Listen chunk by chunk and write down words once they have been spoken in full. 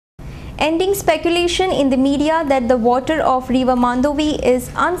ending speculation in the media that the water of River Mandovi is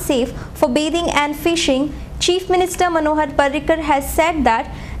unsafe for bathing and fishing. Chief Minister Manohar Parrikar has said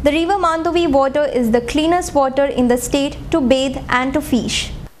that the River Mandovi water is the cleanest water in the state to bathe and to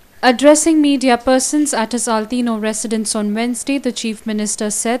fish. Addressing media persons at his Altino residence on Wednesday, the Chief Minister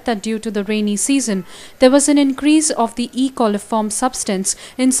said that due to the rainy season, there was an increase of the E. coliform substance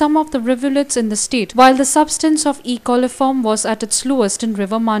in some of the rivulets in the state, while the substance of E. coliform was at its lowest in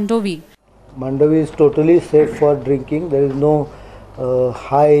River Mandovi. Mandovi is totally safe for drinking. There is no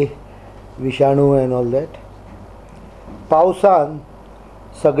high Vishanu and all that. पावसान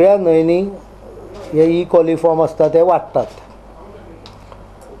सगळ्या न्हंयनी हे E. coliform असता ते वाडटात.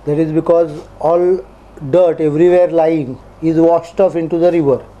 That is because all dirt everywhere lying is washed off into the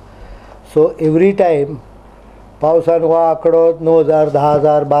river. So every time पावसान हो आंकडो 9,000,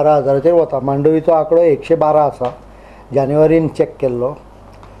 10,000, 12,000 वता. मांडोवीचो आंकडो 112 आसा. जानेवारीन चेक केल्लो.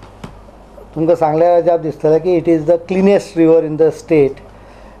 तुमकां सांगल्यार अजाप दिसतलें की it is the cleanest river in the state.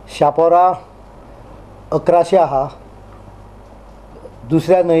 Chapora 1100 आहा.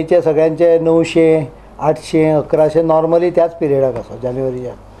 दुसऱ्या न्हंयचे सगळ्यांचे 900, 800, 1100 नॉर्मली त्याच पिरियडाक आसा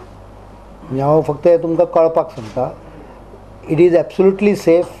जानेवारीच्या. हांव फक्त तुमकां कळपाक सांगता. It is absolutely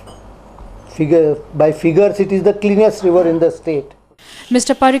safe. By figures, it is the cleanest river in the state.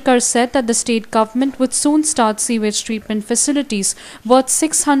 Mr. Parrikar said that the state government would soon start sewage treatment facilities worth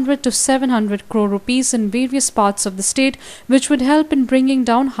 600 to 700 crore rupees in various parts of the state, which would help in bringing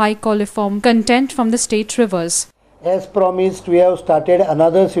down high coliform content from the state rivers. As promised, we have started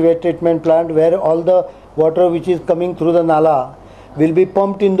another sewage treatment plant where all the water which is coming through the nala will be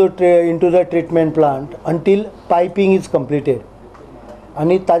pumped into the treatment plant until piping is completed.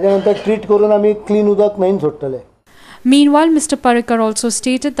 आणि ताज्यानंतर treat करून आमी clean उदक न्हंयन सोडटले. Meanwhile, Mr. Parrikar also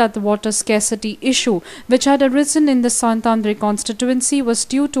stated that the water scarcity issue, which had arisen in the Santandre constituency, was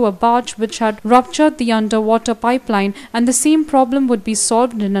due to a barge which had ruptured the underwater pipeline, and the same problem would be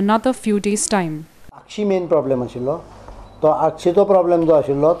solved in another few days' time. Akshi main problem आशिल्लो. तो आक्षीचो problem जो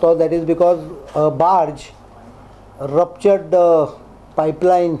आशिल्लो तो that is because a barge ruptured the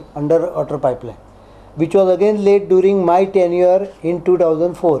pipeline, underwater pipeline, which was again laid during my tenure in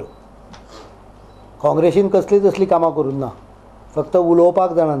 2004. काँग्रेसीन कसली तसली कामां करूं ना. फक्त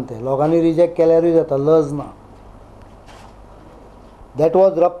उलोवपाक जाणान ते लोकांनी रिजेक्ट केल्यारूय जाता, लज ना. That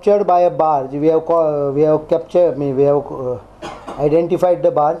was ruptured by a barge. We have captured, we have identified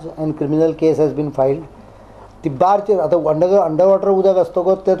the barge and criminal case has been filed. ती बार्ज आता अंडरवॉटर उदक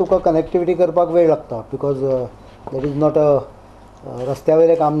आसतकच ते तुका कनेक्टिविटी करपाक वेळ लागता because that is not a रस्त्या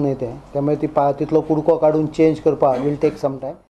वयलें काम न्हय तें. त्यामुळे ती तितलो कुडको काडून चेंज करपाक विल टेक सम टायम.